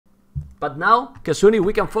But now, Kazuni,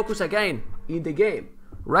 we can focus again in the game,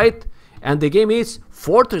 right? And the game is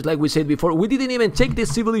Fortress, like we said before. We didn't even check the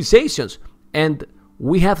civilizations. And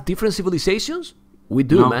we have different civilizations? We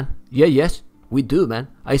do, man. Yeah, yes, we do, man.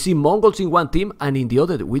 I see Mongols in one team, and in the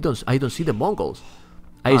other, I don't see the Mongols.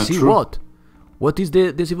 I see true. What? What is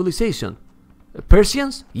the civilization?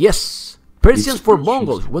 Persians? Yes. Persians for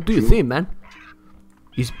Mongols. What do you think, man?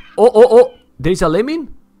 Is there is a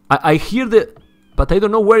lemming? I hear but I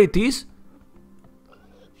don't know where it is.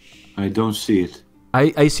 I don't see it.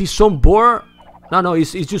 I see some boar. No,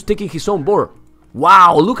 he's just taking his own boar.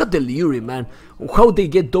 Wow, look at the Luri, man. How they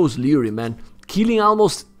get those Luri, man. Killing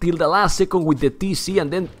almost till the last second with the TC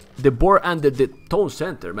and then the boar under the tone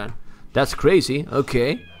center, man. That's crazy.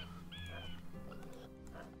 Okay.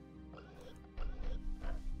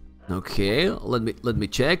 Okay, let me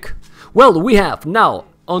check. Well, we have now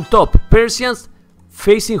on top Persians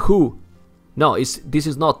facing who? No, this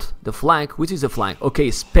is not the flank. Which is the flank?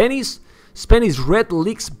 Okay, Spanish Red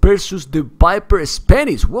Leaks versus the Viper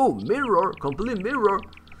Spanish. Whoa, mirror, complete mirror.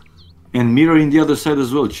 And mirror in the other side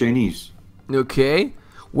as well, Chinese. Okay,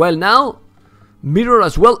 well now, mirror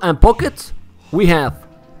as well and pockets. We have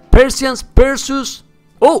Persians versus...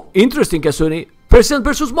 Oh, interesting, Kazuni. Persians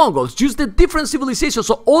versus Mongols, just the different civilizations.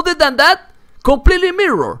 So other than that, completely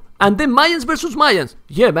mirror. And then Mayans versus Mayans.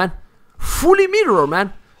 Yeah, man. Fully mirror,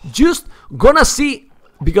 man. Just gonna see,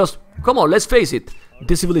 because, come on, let's face it.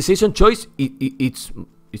 The civilization choice,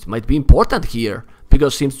 it might be important here.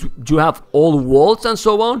 Because since you have all walls and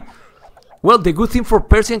so on. Well, the good thing for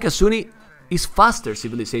Persian Kazuni is faster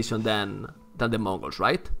civilization than the Mongols,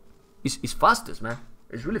 right? It's fastest, man.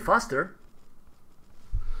 It's really faster.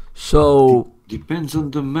 So... Depends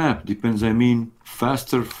on the map. Depends, I mean,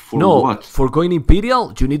 faster for what? No, for going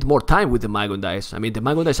Imperial, you need more time with the Magondais. I mean, the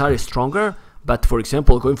Magondais are stronger, but for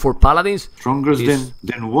example, going for Paladins... Stronger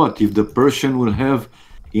than what? If the Persian will have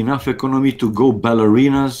enough economy to go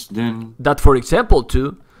ballerinas, then... That, for example,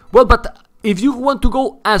 too. Well, but if you want to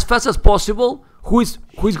go as fast as possible, who is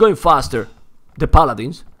going faster? The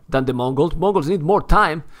Paladins than the Mongols. Mongols need more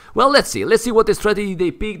time. Well, let's see. Let's see what the strategy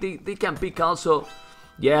they pick. They can pick also...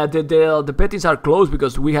 Yeah, the bettings are close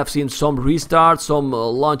because we have seen some restarts, some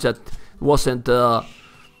launch that wasn't,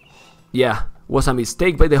 yeah, was a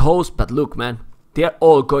mistake by the host. But look, man, they're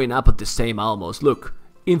all going up at the same almost. Look,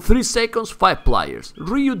 in 3 seconds, 5 players.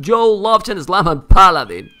 Ryu, Joe, Lovechan, Slam, and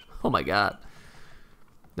Paladin. Oh my god.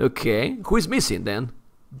 Okay, who is missing then?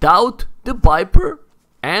 Doubt, the Viper,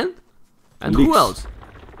 and who else?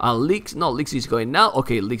 Leaks, no, Leaks is going now.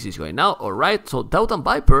 Okay, Leaks is going now, alright. So Doubt and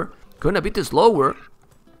Viper going a bit slower.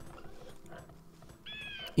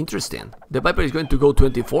 Interesting. The Viper is going to go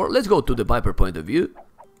 24. Let's go to the Viper point of view.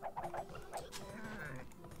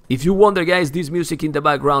 If you wonder, guys, this music in the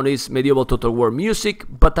background is Medieval Total War music.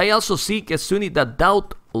 But I also see, Kazuni, that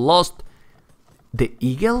Doubt lost the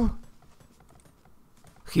eagle.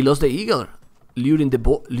 He lost the eagle. Luring the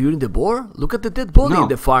boar. Look at the dead body in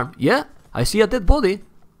the farm. Yeah, I see a dead body.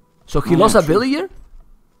 So he lost a villager?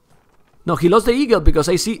 No, he lost the eagle because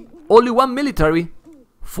I see only one military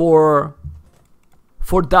for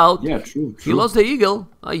Doubt. Yeah, true. He lost the eagle.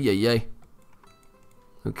 Ay.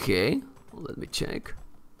 Okay, let me check.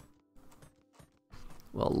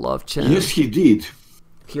 Well, Love Chan. Yes, he did.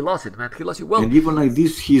 He lost it, man. He lost it. Well, and even like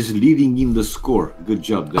this, he's leading in the score. Good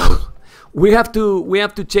job, Doubt. we have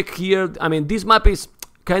to check here. I mean, this map is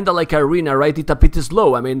kind of like arena, right? It's a bit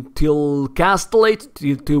slow. I mean, till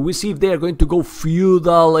Castellate, till we see if they are going to go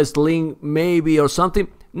feudal, sling maybe or something.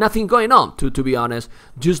 Nothing going on, to be honest.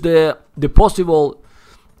 Just the possible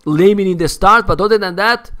laming in the start, but other than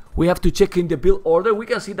that, we have to check in the build order. We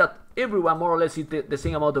can see that everyone more or less is the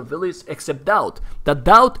same amount of villages except Doubt. That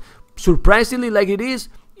Doubt, surprisingly like it is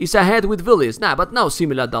ahead with villages. Nah, but now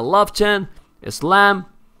similar than Lovechan, Slam,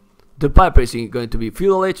 the Viper is going to be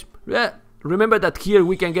feudal age. Yeah, remember that here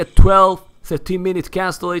we can get 12, 13 minutes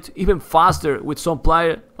castle age, even faster with some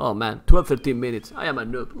player. Oh man, 12, 13 minutes. I am a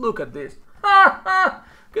noob. Look at this. Ha ha!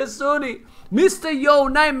 Kazuni, Mr. Yo,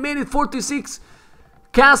 9 minutes 46.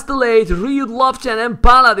 Castellate, Ryud, Lovechan, and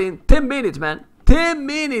Paladin. 10 minutes, man. 10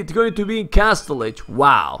 minutes going to be in Castellate.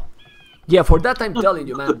 Wow. Yeah, for that I'm telling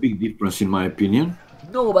you, man. Not a big difference in my opinion.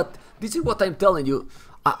 No, but this is what I'm telling you.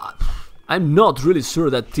 I'm not really sure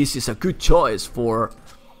that this is a good choice for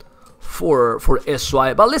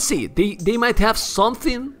SY. But let's see. They might have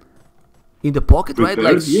something in the pocket, prepared,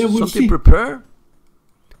 right? Like yeah, something prepared.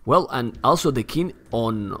 Well, and also the king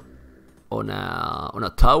on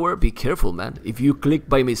a tower. Be careful, man. If you click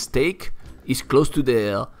by mistake, it's close to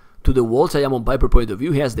the walls. I am on Viper point of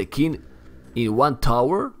view. He has the king in one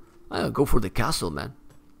tower. Go for the castle, man.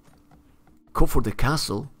 Go for the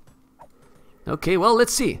castle. Okay, well,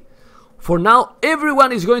 let's see. For now,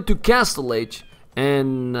 everyone is going to Castle Age,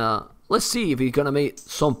 and let's see if we're gonna make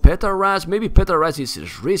some Petal Rush. Maybe Petal Rush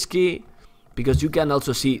is risky, because you can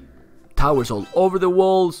also see towers all over the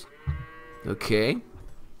walls. Okay.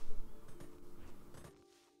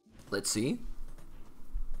 Let's see.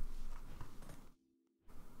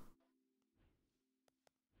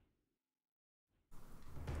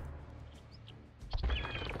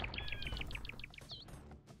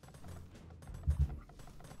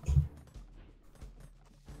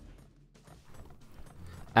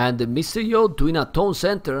 And the Mr. Yo doing a town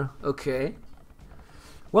center. Okay.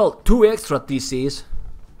 Well, 2 extra TCs.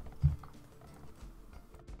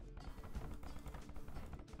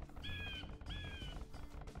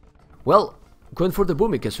 Well, going for the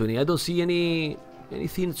booming Kasuni. I don't see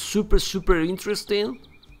anything super interesting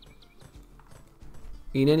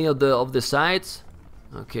in any of the sides.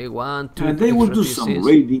 Okay, 1, 2. And they will do some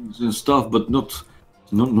raidings and stuff, but not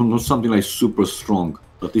something like super strong.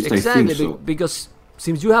 At least exactly, I think so. Because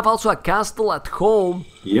since you have also a castle at home,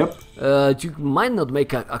 yep, you might not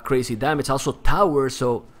make a crazy damage. Also tower,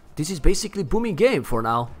 so this is basically booming game for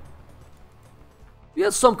now. You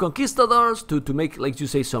have some conquistadors to make, like you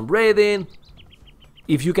say, some raiding.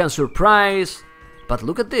 If you can surprise, but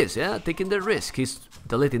look at this, yeah, taking the risk. He's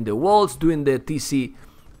deleting the walls, doing the TC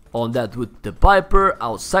on that with the Viper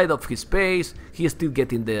outside of his base. He is still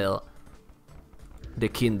getting the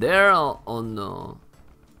king there on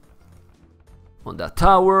that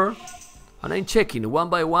tower. And I'm checking one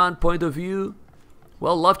by one point of view.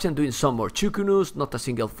 Well, Lovchen doing some more Chukunus, not a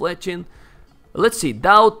single fletching. Let's see,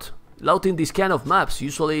 Doubt in these kind of maps,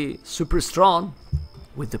 usually super strong,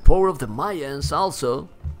 with the power of the Mayans also.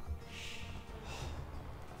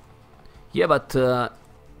 Yeah, but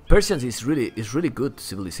Persians is really good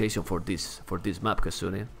civilization for this map,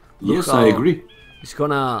 Kasune. Yes, I agree. It's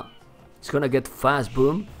gonna get fast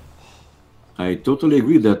boom. I totally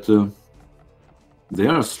agree that they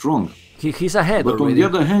are strong. He's ahead but already.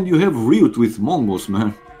 On the other hand, you have Ryut with Mongols,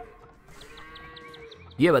 man.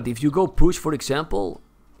 Yeah, but if you go push, for example,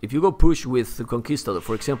 if you go push with the Conquistador,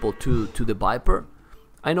 for example, to the Viper,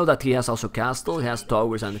 I know that he has also castle, he has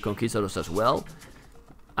towers and Conquistadors as well.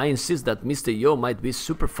 I insist that Mr. Yo might be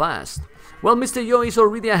super fast. Well, Mr. Yo is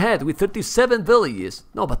already ahead with 37 villages.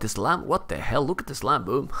 No, but the slam, what the hell? Look at the slam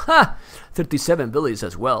boom. Ha! 37 villages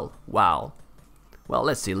as well. Wow. Well,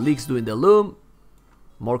 let's see. Leaks doing the loom.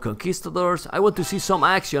 More conquistadors. I want to see some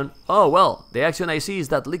action. Oh, well, the action I see is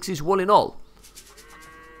that Leaks is walling all.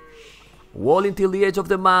 Walling till the edge of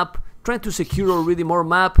the map. Trying to secure already more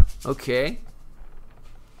map. Okay.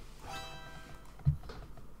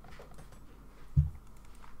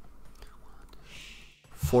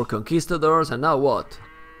 Four conquistadors, and now what?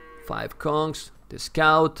 5 conks, the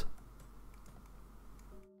scout.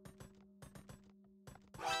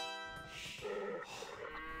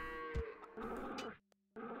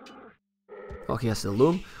 Oh, he has the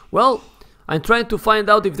loom. Well, I'm trying to find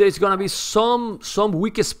out if there's gonna be some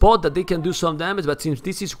weak spot that they can do some damage, but since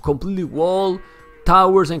this is completely wall,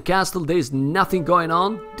 towers and castle, there's nothing going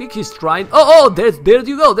on. I think he's trying. Oh, there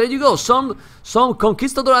you go. Some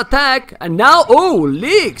conquistador attack, and now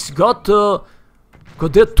Leaks got their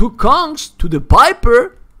 2 conks to the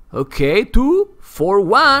Viper. Okay, 2, 4,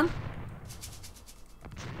 1,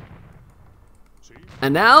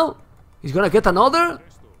 and now he's gonna get another.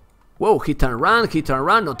 Whoa, hit and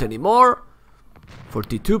run, not anymore.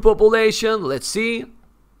 42 population. Let's see.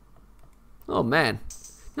 Oh man,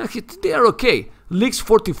 now they are okay. Leaks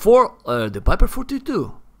 44, the Viper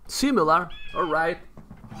 42. Similar, alright.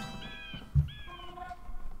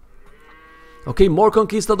 Okay, more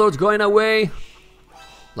conquistadors going away.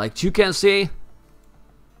 Like you can see.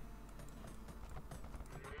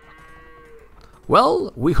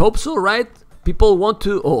 Well, we hope so, right? People want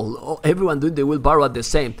to... Oh, everyone doing the wheelbarrow at the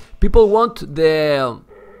same. People want the...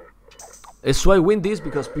 So I win this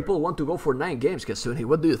because people want to go for 9 games, Kasuni.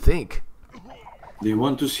 What do you think? They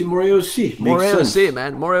want to see more AOC. More AOC,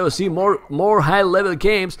 man. More AOC, more high-level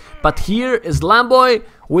games. But here is Lamboy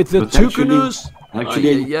with the 2 canoes.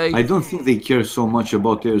 Actually, I don't think they care so much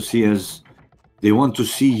about AOC as they want to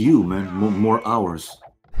see you, man. More hours.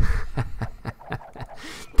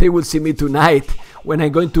 They will see me tonight when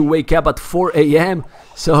I'm going to wake up at 4 a.m.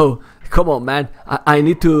 So, come on, man. I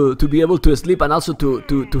need to be able to sleep and also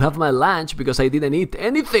to have my lunch because I didn't eat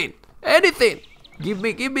anything. Give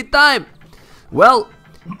me time. Well,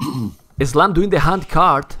 Islam doing the hand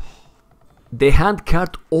card. The hand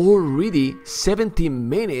card already 70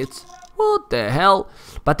 minutes. What the hell?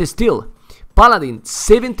 But still, Paladin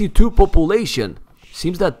 72 population.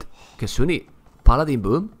 Seems that Kasuni, Paladin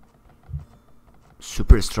boom,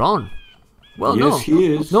 super strong. Well, Yes, no.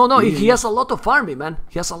 he is. No, He he has a lot of army, man.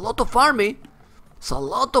 He has a lot of army. It's a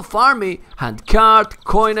lot of army. Hand card,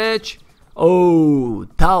 coinage. Oh,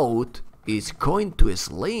 Doubt is going to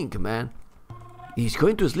slink, man. He's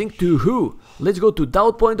going to slink to who? Let's go to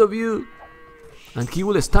Doubt point of view. And he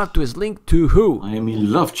will start to slink to who? I am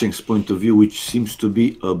in Lovchen's point of view, which seems to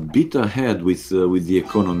be a bit ahead with the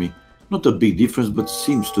economy. Not a big difference, but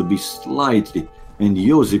seems to be slightly. And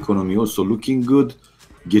Yo's economy also looking good,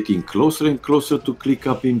 getting closer and closer to click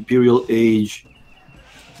up Imperial Age.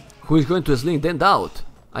 Who is going to slink? Then Doubt.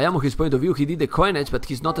 I am on his point of view. He did the coinage, but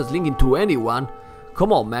he's not slinking to anyone.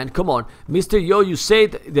 Come on, man, come on. Mr. Yo, you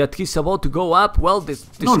said that he's about to go up. Well, this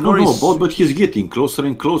No, score is... but he's getting closer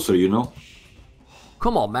and closer, you know.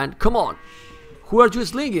 Come on, man, come on. Who are you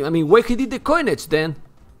slinging? I mean, where he did the coinage then?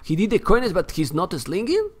 He did the coinage, but he's not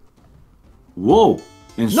slinging? Whoa!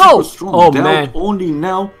 And No! super strong. Oh, Doubt man. only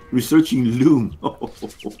now researching Loom.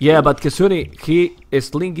 Yeah, but Kasuni, he is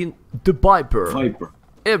slinging the Viper. Viper.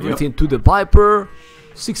 Everything to the Viper.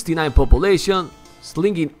 69 population.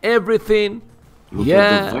 Slinging everything. Look yeah.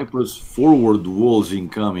 at the Viper's forward walls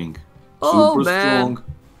incoming. Oh, Super man. strong.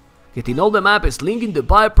 Getting all the map, slinging the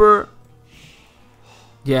Viper.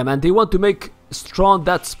 Yeah, man, they want to make strong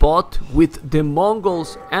that spot with the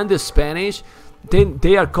Mongols and the Spanish. Then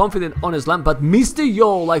they are confident on Islam. But Mr.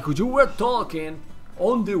 Yo, like you were talking,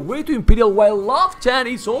 on the way to Imperial, while Love-Chan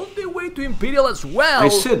is on the way to Imperial as well. I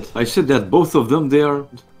said that both of them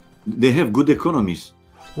they have good economies.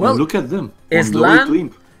 Well, and look at them. Islam, On the way to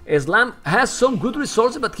Imp. Islam has some good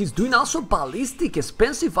resources, but he's doing also ballistic,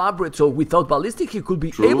 expensive upgrades. So without ballistic, he could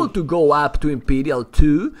be able to go up to Imperial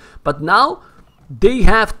too. But now they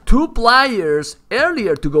have 2 players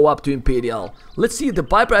earlier to go up to Imperial. Let's see the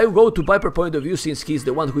Viper. I will go to Viper point of view since he's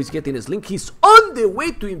the one who is getting his link. He's on the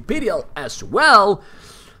way to Imperial as well.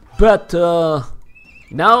 But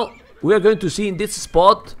now we are going to see in this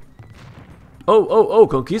spot. Oh,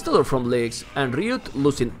 Conquistador from Legs and Ryut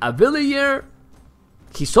losing a villager.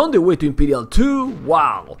 He's on the way to Imperial too.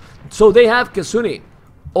 Wow. So they have Kasuni.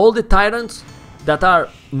 All the tyrants that are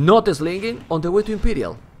not slinging on the way to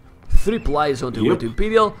Imperial. 3 players on the way to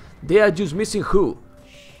Imperial. They are just missing who?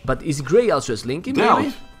 But is Grey also slinking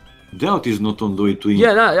maybe? Doubt is not on the way to Imp.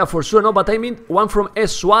 Yeah, for sure. No, but I mean one from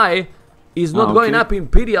SY is not going up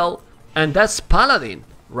Imperial, and that's Paladin,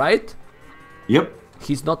 right? Yep.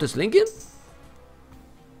 He's not slinking?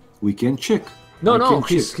 We can check. No,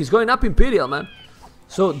 he's going up Imperial, man.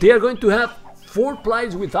 So they are going to have 4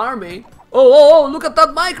 players with army. Oh, look at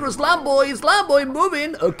that micro, Slamboy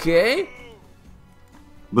moving. Okay.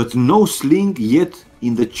 But no sling yet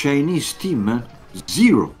in the Chinese team, man.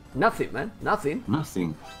 0. Nothing, man. Nothing.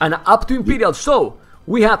 Nothing. And up to Imperial. So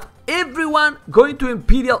we have everyone going to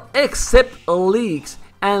Imperial except Leaks.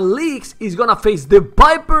 And Leaks is gonna face the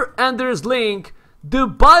Viper and their sling. The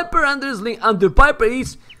Viper and their sling. And the Viper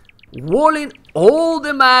is walling all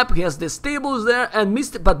the map. He has the stables there. And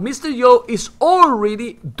Mr. Yo is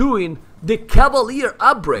already doing the Cavalier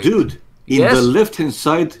upgrade. Dude, in the left hand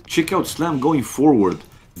side, check out Slam going forward.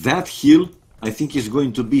 That hill, I think, is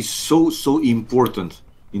going to be so important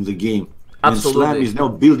in the game. Absolutely. And Slam is now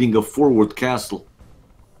building a forward castle.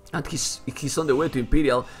 And he's on the way to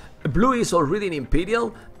Imperial. Blue is already in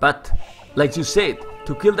Imperial, but like you said,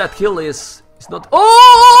 to kill that hill is not...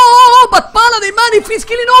 Oh, but Paladin, man, if he's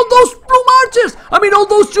killing all those blue marchers, I mean all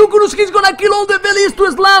those Chukurus, he's gonna kill all the villages to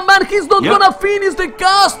Islam, man. He's not gonna finish the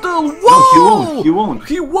castle. Whoa! No, he won't.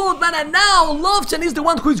 He won't, man. And now Lovchan is the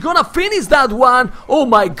one who is gonna finish that one. Oh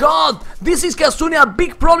my god, this is Kasuni a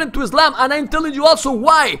big problem to Islam, and I'm telling you also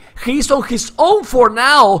why. He's on his own for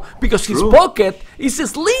now, because his pocket is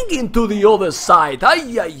slinging to the other side.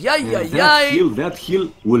 That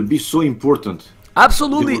hill will be so important.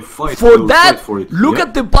 Absolutely. Look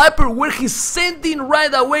at the Viper where he's sending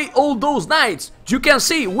right away all those knights. You can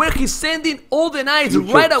see where he's sending all the knights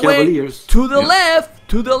right away to the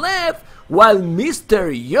left, while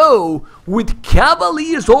Mr. Yo with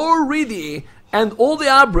Cavaliers already and all the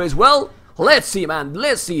upgrades. Well, let's see, man.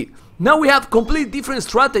 Let's see. Now we have completely different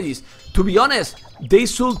strategies. To be honest, they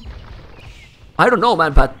should... I don't know,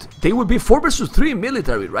 man, but they would be 4 versus 3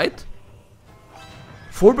 military, right?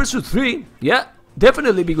 4 versus 3, yeah.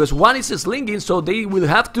 Definitely, because one is slinging, so they will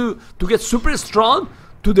have to get super strong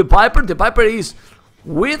to the Viper. The Viper is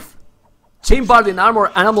with Chain Barding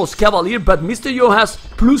Armor and almost Cavalier, but Mr. Yo has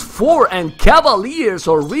 +4 and Cavaliers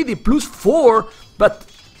already +4, but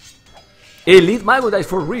Elite Magundice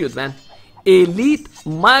for Ryut, man. Elite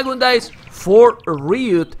Magundice for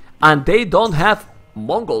Ryut, and they don't have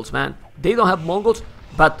Mongols, man. They don't have Mongols,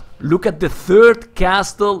 but look at the 3rd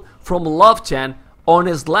castle from Lovchan on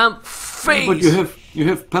Islam face. But You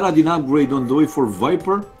have Paladin upgrade on the way for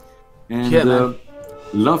Viper. And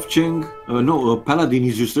Lovcheng, Paladin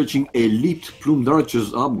is researching Elite Plumed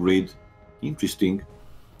Archers upgrade. Interesting.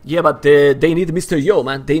 Yeah, but they need Mr. Yo,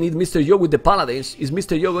 man. They need Mr. Yo with the Paladins. Is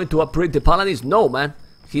Mr. Yo going to upgrade the Paladins? No, man.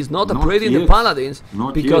 He's not upgrading the Paladins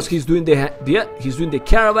because he's doing the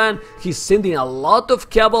caravan. He's sending a lot of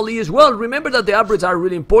Cavaliers. Well, remember that the upgrades are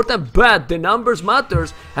really important, but the numbers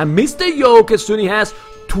matters. And Mr. Yo Kesuni has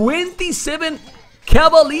 27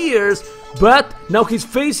 Cavaliers, but now he's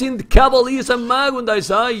facing the Cavaliers and Magundais.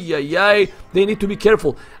 Ay, ay, ay. They need to be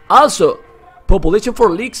careful. Also, population for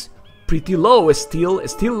leaks pretty low, still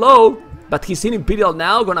low. But he's in Imperial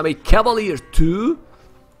now, gonna make Cavaliers too.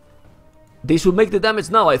 They should make the damage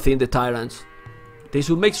now, I think, the TyRanTs. They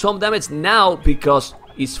should make some damage now because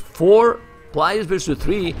it's 4 players versus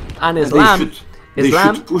 3, and Islam. They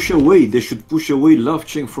should push away. They should push away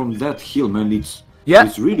Lovcheng from that hill, man.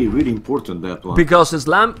 It's really, really important, that one. Because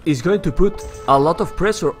Islam is going to put a lot of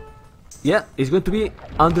pressure. Yeah, he's going to be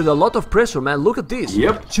under a lot of pressure, man. Look at this.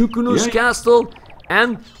 Yep. Chukunus Castle.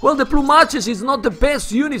 And, well, the Plumaches is not the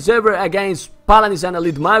best units ever against Paladins and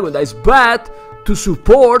Elite Magundais, but to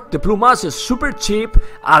support the Plumaches, super cheap,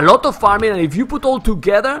 a lot of farming, and if you put all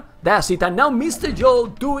together, that's it. And now Mr. Joe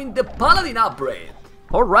doing the Paladin upgrade.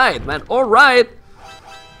 Alright, man, alright.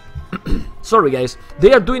 Sorry, guys.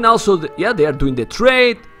 They are doing also, they are doing the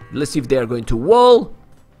trade. Let's see if they are going to wall.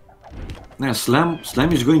 Yeah, Slam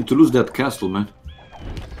is going to lose that castle, man.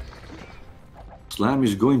 Slam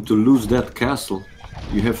is going to lose that castle.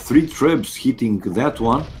 You have 3 trebs hitting that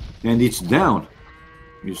one, and it's down.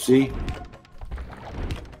 You see?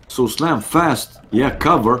 So Slam fast,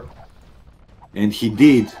 cover, and he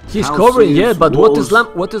did. He's covering, but walls.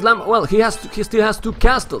 What is Slam? Well, he still has 2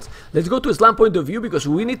 castles. Let's go to Slam point of view because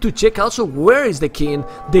we need to check also where is the king.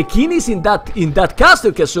 The king is in that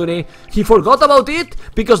castle, Kasuni. He forgot about it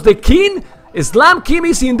because the king. Slam Kim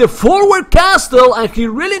is in the forward castle and he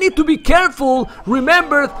really need to be careful.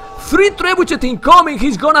 Remember, 3 trebuchet incoming.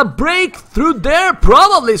 He's gonna break through there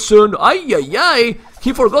probably soon. Ay, ay, ay.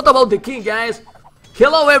 He forgot about the king, guys.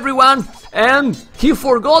 Hello, everyone. And he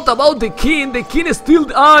forgot about the king. The king is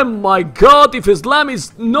still... Oh, my God. If Islam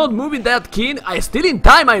is not moving that king... I still in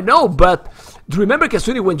time, I know, but... Remember,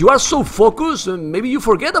 Kasuni, when you are so focused, maybe you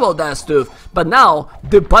forget about that stuff. But now,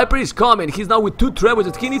 the Piper is coming. He's now with 2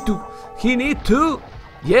 trebuchets. He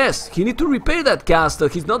need to repair that castle.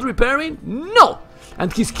 He's not repairing? No!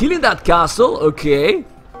 And he's killing that castle, okay.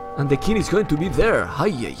 And the king is going to be there.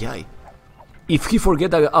 Ay, ay, ay. If he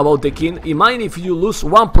forget about the king, imagine if you lose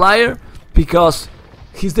 1 player because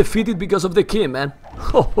he's defeated because of the king, man.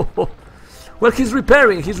 Well, he's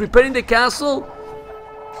repairing the castle.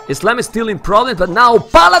 Islam is still in problems, but now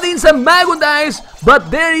Paladins and Magundais. But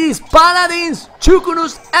there is Paladins,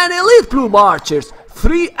 Chukunus, and Elite Plume Archers.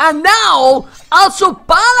 3, and now also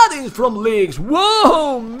Paladins from leagues.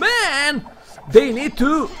 Whoa, man! They need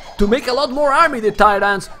to make a lot more army, the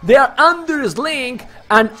TyRanTs. They are under Sling,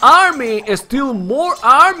 and army is still more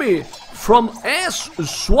army from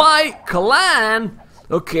SY clan.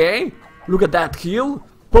 Okay, look at that hill.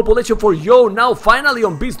 Population for Yo now finally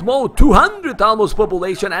on beast mode, 200 almost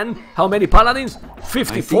population, and how many paladins?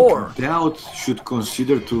 54. I think Doubt should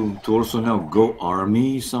consider to also now go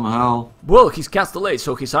army somehow. Well, he's Castellate,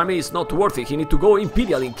 so his army is not worth it. He need to go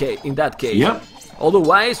Imperial in that case. Yep.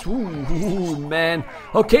 Otherwise, man.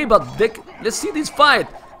 Okay, but let's see this fight.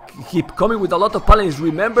 Keep coming with a lot of paladins.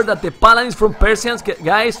 Remember that the paladins from Persians,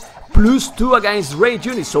 guys, +2 against range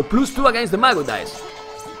units, so +2 against the Magundais.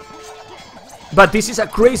 But this is a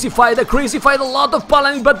crazy fight, a lot of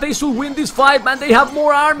paladins, but they should win this fight, man. They have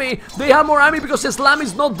more army. Because Islam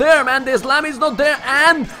is not there, man. The Islam is not there,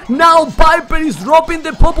 and now Piper is dropping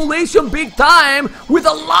the population big time with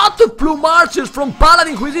a lot of plume archers from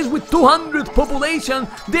Paladin, which is with 200 population.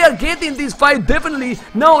 They are getting this fight definitely.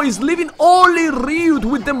 Now is leaving only Ryut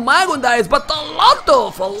with the Magundais, but a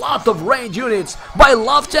lot of range units by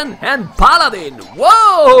Lovchen and Paladin.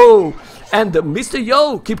 Whoa! And Mr.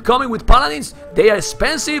 Yo keep coming with paladins. They are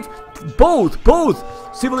expensive. Both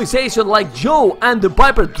civilization like Joe and the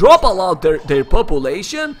Piper drop a lot their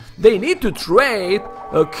population. They need to trade.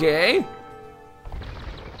 Okay.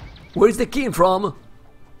 Where's the king from?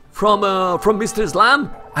 From Mr. Islam?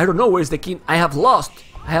 I don't know where's the king. I have lost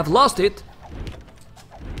it.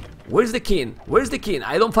 Where's the king?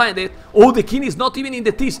 I don't find it. Oh, the king is not even in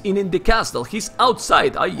the castle. He's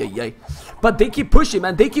outside. Ay, ay, ay. But they keep pushing,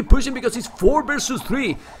 man. They keep pushing because it's 4 versus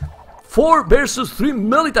 3. 4 versus 3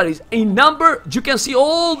 militaries. In number, you can see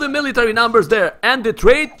all the military numbers there. And the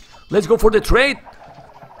trade. Let's go for the trade.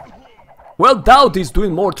 Well, Dowd is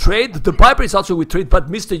doing more trade. The Viper is also with trade, but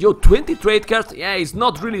Mr. Joe, 20 trade cards. Yeah, it's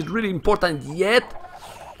not really important yet.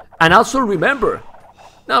 And also remember,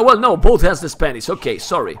 no, well, no, both has the Spanish. Okay,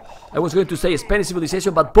 sorry. I was going to say Spanish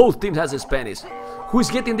civilization, but both teams has the Spanish. Who is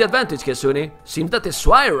getting the advantage, Kesuni? Seems that it's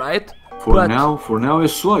Swai, right? For now,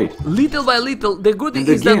 it's Swai. Little by little, the good thing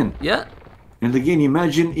is that, yeah. And again,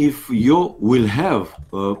 imagine if Yo will have,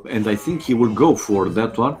 and I think he will go for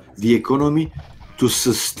that one, the economy to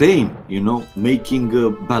sustain, you know, making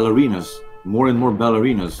ballerinas, more and more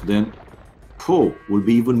ballerinas, then will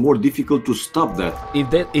be even more difficult to stop that.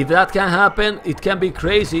 If that can happen, it can be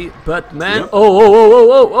crazy. But man,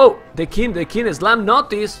 oh! The king Islam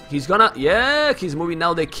notice. He's gonna, yeah, he's moving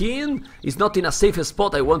now. The king is not in a safe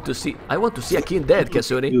spot. I want to see a king dead,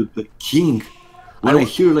 Kasuni. Dude, the king. When I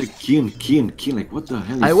hear like king, like what the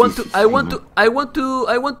hell is this?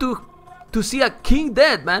 I want to see a king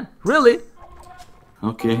dead, man. Really?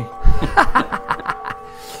 Okay.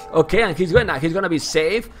 Okay, and he's gonna be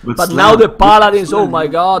safe. But now the paladins, oh my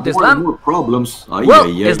god, Islam. More problems.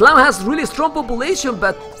 Islam has really strong population,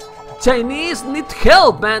 but Chinese need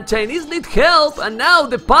help, man. Chinese need help, and now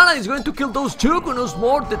the paladin is going to kill those Chukunus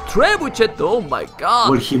more. The trebuchet, oh my god.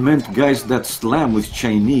 Well, he meant, guys, that Slam with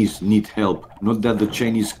Chinese need help, not that the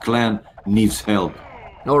Chinese clan needs help.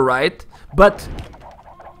 All right, but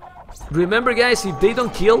remember, guys, if they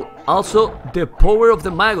don't kill, also the power of the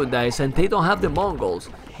Magundais, and they don't have the Mongols.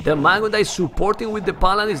 The Magundais supporting with the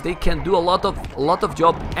paladins, they can do a lot of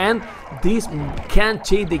job, and this can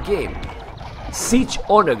change the game. Siege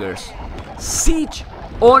onagers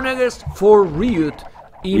for Ryut.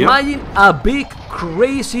 Imagine a big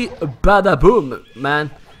crazy badaboom, man.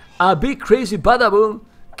 A big crazy badaboom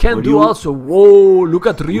can do also. Whoa, look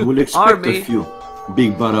at Ryut will expect army. A few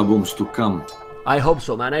big badabooms to come. I hope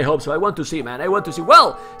so, man. I hope so. I want to see, man. I want to see.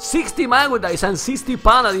 Well, 60 Magundais and 60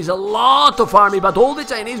 paladins, a lot of army, but all the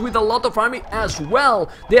Chinese with a lot of army as well.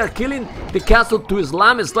 They are killing the castle to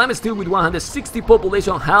Islam. Islam is still with 160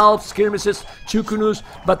 population, half skirmishes, Chukunus,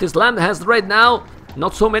 but Islam has right now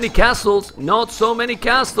not so many castles.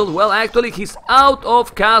 Well, actually, he's out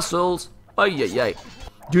of castles. Ay.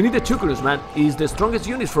 You need the Chukunus, man. He's the strongest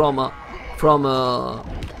unit from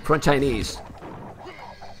Chinese.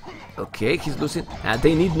 Okay, he's losing. And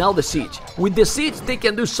they need now the siege. With the siege, they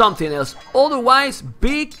can do something else. Otherwise,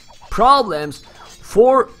 big problems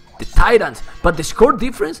for the TyRanT. But the score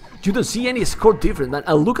difference, you don't see any score difference, man.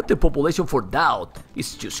 And look at the population for Dowd.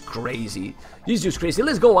 It's just crazy. It's just crazy.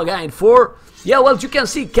 Let's go again for... Yeah, well, you can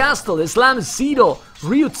see Castle, Islam 0,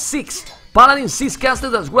 Ryut 6. Paladin 6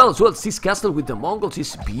 castle as well. So 6 castle with the Mongols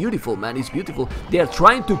is beautiful, man. It's beautiful. They are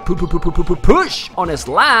trying to push on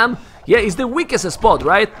Islam. Yeah, it's the weakest spot,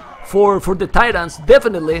 right? For the TyRanTs,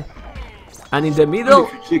 definitely. And in the middle,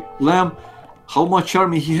 if you check Lamb, how much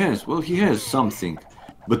army he has? Well, he has something,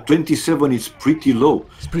 but 27 is pretty low.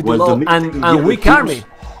 It's pretty low, and weak army.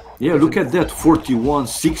 Yeah, look at that, 41,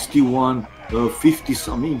 61, 50.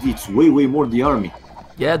 I mean, it's way more the army.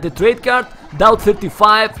 Yeah, the trade card, Dowd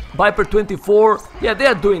 35, Viper 24. Yeah, they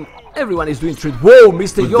are doing. Everyone is doing trade. Whoa,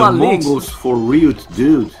 Mr. Johan Leaks. The Mongols for Ryut,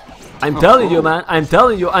 dude. I'm telling you, man. I'm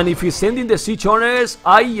telling you. And if he's sending the siege honors,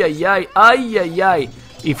 ay.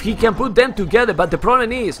 If he can put them together, but the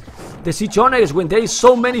problem is, the siege honors, when there is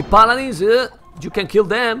so many paladins, you can kill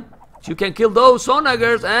them. You can kill those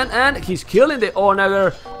onagers, and he's killing the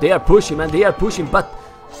onager. They are pushing, man. They are pushing, but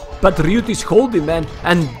Ryut is holding, man,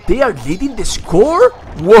 and they are leading the score.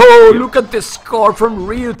 Whoa! Look at the score from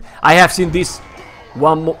Ryut. I have seen this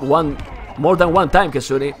more than one time,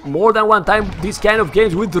 Kasuni. More than one time, these kind of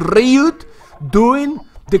games with Ryut doing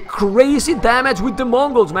the crazy damage with the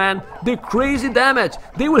Mongols, man. The crazy damage.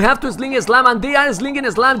 They will have to sling Islam, and they are slinging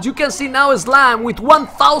Islam. You can see now Islam with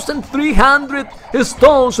 1,300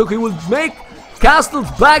 stones, so he will make castles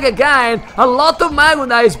back again. A lot of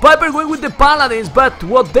Magundais. Viper going with the paladins, but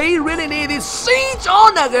what they really need is siege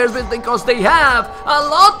onagers, because they have a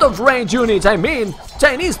lot of range units. I mean,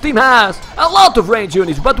 Chinese team has a lot of range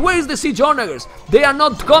units, but where is the siege onagers? They are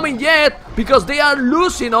not coming yet because they are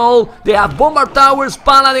losing all. They have bombard towers,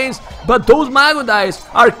 paladins, but those Magundais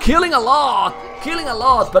are killing a lot,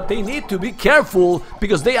 but they need to be careful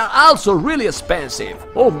because they are also really expensive.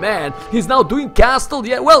 Oh man, he's now doing castle.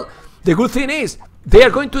 Yeah, well, the good thing is, they are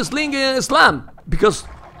going to sling Islam, because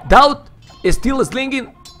Dowd is still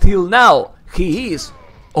slinging till now. He is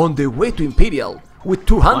on the way to Imperial with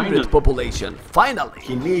 200 finally. Population. Finally.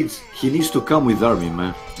 He needs to come with army,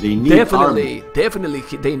 man. They need definitely, army.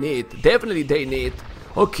 Definitely they need.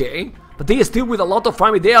 Okay. But they are still with a lot of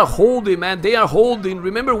army. They are holding, man. They are holding.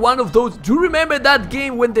 Remember one of those... Do you remember that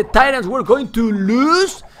game when the TyRanTs were going to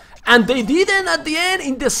lose? And they didn't at the end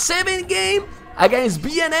in the 7th game against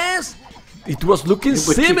BNS. It was looking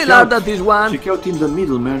similar to this one. Check out in the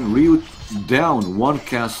middle, man. Ryu down one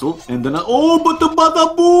castle and then but the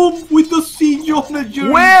bada boom with the siege of Nigeria.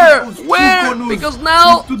 Where? Because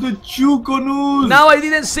now to the Chukonus. Now I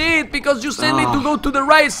didn't see it because you sent me to go to the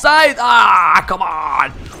right side. Come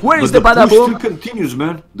on. Where is the bada boom? The push still continues,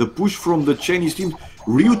 man. The push from the Chinese team.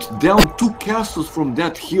 Ryu down 2 castles from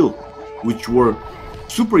that hill, which were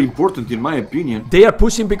super important in my opinion. They are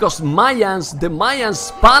pushing because the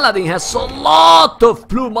Mayans Paladin has a lot of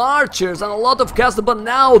Plume Archers and a lot of castles, but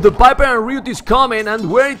now the Piper and Ryut is coming,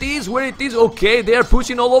 and where it is, okay, they are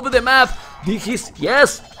pushing all over the map.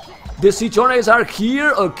 Yes, the Siege Hornets are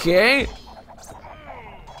here, okay.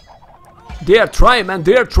 They are trying, man,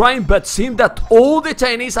 they are trying, but seems that all the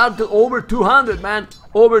Chinese are over 200, man.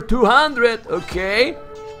 Over 200, okay.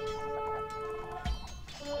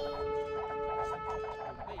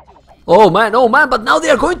 Oh man, but now they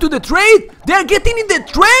are going to the trade! They are getting in the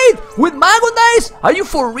trade with Magondise! Are you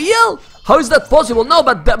for real? How is that possible? No,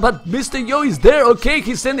 but Mr. Yo is there, okay,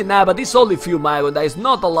 he's sending, but it's only few Magondise,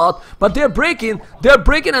 not a lot. But they're breaking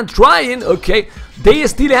and trying, okay. They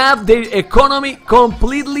still have their economy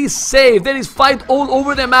completely safe. There is fight all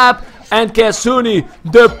over the map. And Kasuni,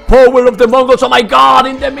 the power of the Mongols, oh my god,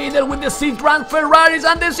 in the middle with the TyRanT Ferraris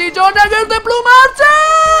and the Siege Hornets, the Plume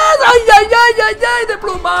Archers! Ay, the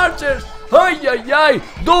Plume Archers! Ay,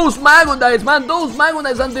 those Magondites, man, those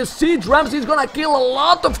Magondites and the Siege Rams is gonna kill a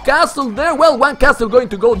lot of castles there. Well, one castle going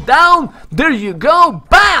to go down. There you go,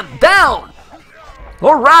 bam, down!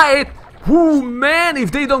 Alright, man,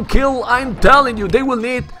 if they don't kill, I'm telling you, they will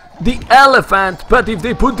need the elephant. But if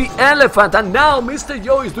they put the elephant, and now Mr.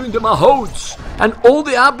 Yo is doing the Mahots and all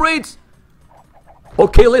the upgrades.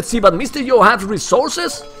 Okay, let's see, but Mr. Yo has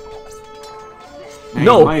resources?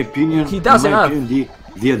 No, in my opinion, he doesn't have.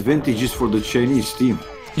 The advantage is for the Chinese team.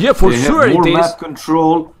 Yeah, for sure it is. They have more map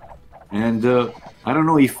control, and I don't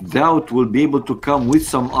know if Doubt will be able to come with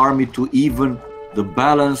some army to even the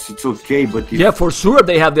balance. It's okay, but yeah, for sure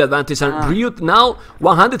they have the advantage. And Ryut now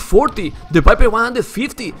 140, the Piper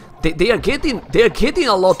 150. They are getting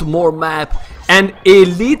a lot more map. And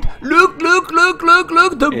Elite, look,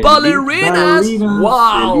 the ballerinas.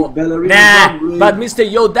 Wow. But Mr.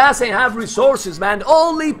 Yo doesn't have resources, man.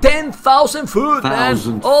 Only 10,000 food,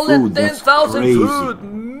 man. Only 10,000 food,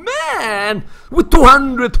 man. With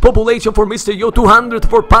 200 population for Mr. Yo, 200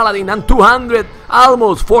 for Paladin, and 200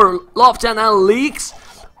 almost for Loftan and Leaks.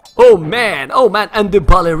 Oh man, and the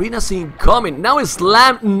ballerinas incoming. Now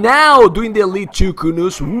Slam now doing the Elite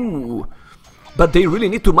Chukunus. Ooh. But they really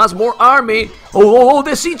need to mass more army. Oh,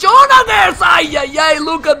 the Siege Hornets! Ay,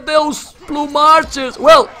 look at those Plume Archers.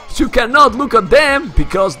 Well, you cannot look at them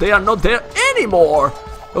because they are not there anymore.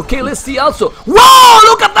 Okay, let's see also. Whoa,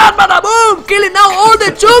 look at that, bada boom! Killing now all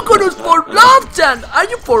the Chukunus for Loftan. Are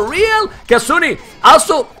you for real? Kasuni,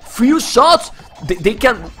 also few shots. They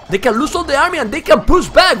can lose all the army and they can push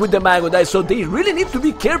back with the Magodai, so they really need to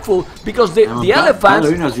be careful because the elephants.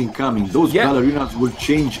 Ballerinas incoming. Those ballerinas will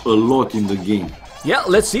change a lot in the game. Yeah,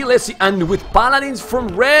 let's see. And with paladins from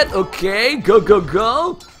red, okay, go.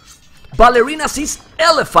 Ballerinas is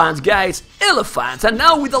elephants, guys, elephants, and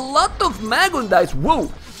now with a lot of Magondais.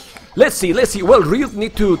 Whoa. Let's see. Well, Ryut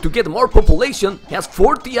need to get more population. He has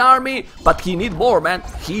 40 army, but he need more, man.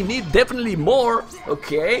 He need definitely more.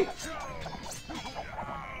 Okay.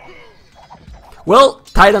 Well,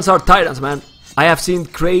 Titans are Titans, man. I have seen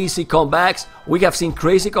crazy comebacks. We have seen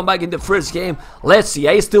crazy comeback in the first game. Let's see.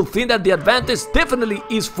 I still think that the advantage definitely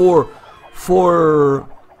is for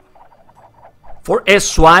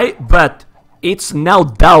SY, but it's now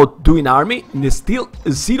Doubt doing army. And still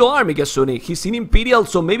zero army, Gasuni. He's in Imperial,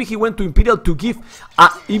 so maybe he went to Imperial to give a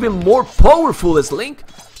even more powerful Slink.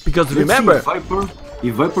 Because remember,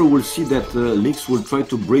 if Viper will see that Lynx will try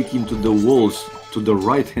to break into the walls to the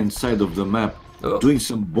right-hand side of the map, doing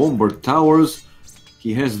some bomber towers.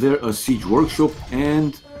 He has there a siege workshop,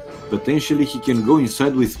 and potentially he can go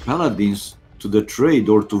inside with paladins to the trade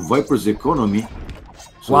or to Viper's economy.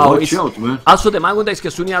 So wow, watch out, man. Also, the Magondais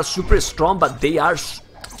Kasuni are super strong, but they are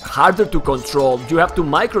harder to control. You have to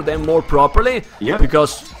micro them more properly,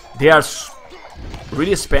 because they are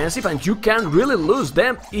really expensive and you can really lose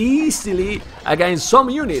them easily against some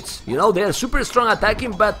units. You know, they are super strong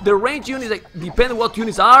attacking, but the range units, like, depending what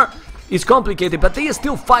units are, is complicated. But they are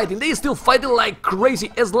still fighting. Like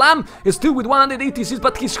crazy. Slam is still with 186,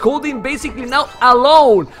 but he's holding basically now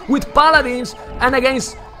alone with paladins and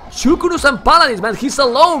against Shukurus and Paladins, man, he's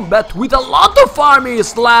alone, but with a lot of army,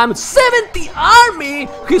 Slam. 70 army,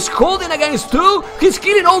 he's holding against 2, he's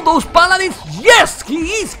killing all those Paladins. Yes, he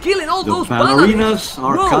is killing all those Paladins. The ballerinas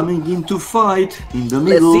are coming into fight in the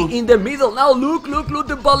middle. Let's see, in the middle, now look,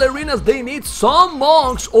 the ballerinas, they need some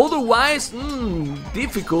monks, otherwise,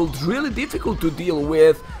 difficult, really difficult to deal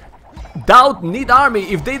with. Doubt need army.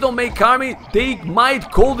 If they don't make army, they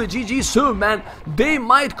might call the GG soon, man. They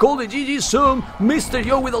might call the GG soon. Mr.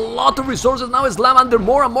 Yo with a lot of resources now is Slam under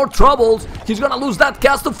more and more troubles. He's gonna lose that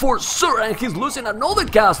castle for sure, and he's losing another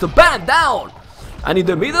castle. Bam, down. And in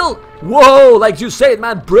the middle, whoa, like you said,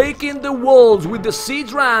 man, breaking the walls with the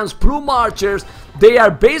siege rams, plume archers. They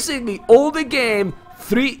are basically all the game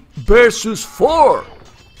 3 versus 4.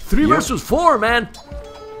 3 versus 4, man.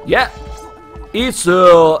 Yeah, it's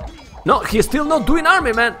no, he's still not doing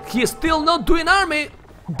army, man. He's still not doing army.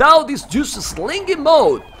 Dowd is just slinging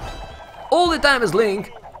mode. All the time sling.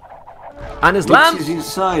 And Slam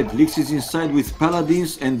Lix is inside with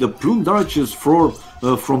Paladins and the plumed archers from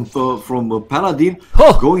Paladin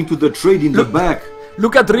going to the trade in the back.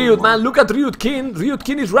 Look at Ryut, man. Look at Ryut King. Ryut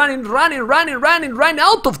King is running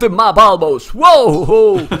out of the map almost.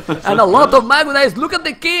 Whoa! And a lot of Magudais. Look at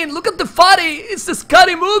the King. Look at the fatty. It's a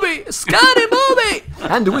scary movie. Scary movie.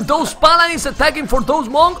 And with those Paladins attacking for those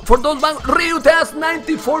monks, Ryut has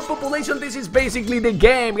 94 population. This is basically the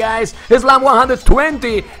game, guys. Slam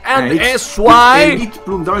 120 and SY. Elite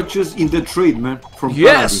plumed archers in the trade, man. From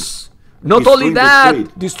Yes. Not only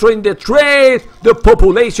that, destroying the trade, the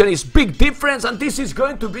population is big difference, and this is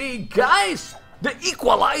going to be, guys, the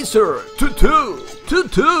equalizer. 2-2,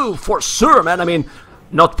 2-2 for sure, man. I mean,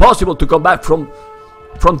 not possible to come back from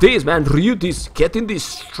this, man. Ryut is getting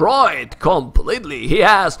destroyed completely. He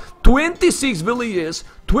has 26 villages,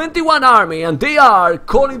 21 army, and they are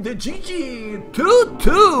calling the GG.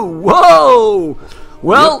 2-2. Whoa.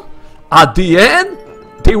 Well, at the end,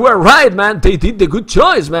 they were right, man. They did the good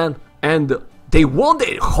choice, man. And they won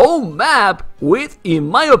the whole map with, in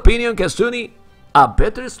my opinion, Kasuni, a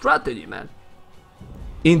better strategy, man.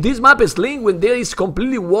 In this map, Sling, when there is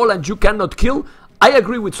completely wall and you cannot kill, I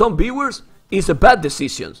agree with some viewers, is a bad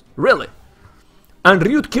decision, really. And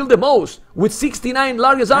Ryut killed the most with 69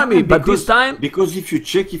 largest army, but this time... Because if you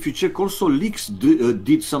check also Lix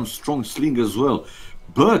did some strong sling as well.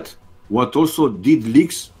 But what also did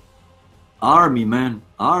Lix? Army, man.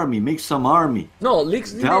 Army, make some army. No,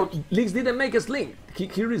 Lix didn't make a sling. He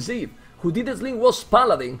received. Who did a sling was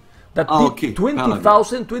Paladin. That did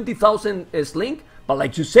 20,000 sling. But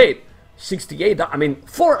like you said, 68, I mean,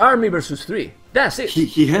 4 army versus 3. That's it.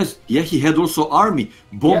 He had also army.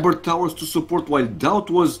 Bomber towers to support, while Doubt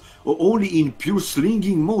was only in pure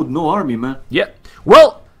slinging mode. No army, man. Yeah.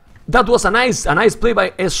 Well, that was a nice play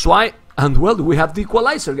by SY. And well, we have the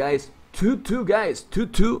equalizer, guys. 2-2, guys.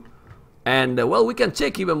 2-2. And well, we can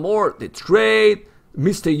check even more the trade.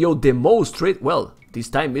 Mr. Yo, the most trade. Well, this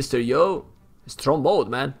time Mr. Yo, strong mode,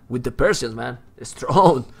 man, with the Persians, man.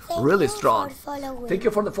 Strong, really strong. Thank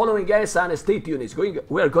you for the following, guys, and stay tuned.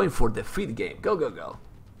 We are going for the feed game. Go, go, go.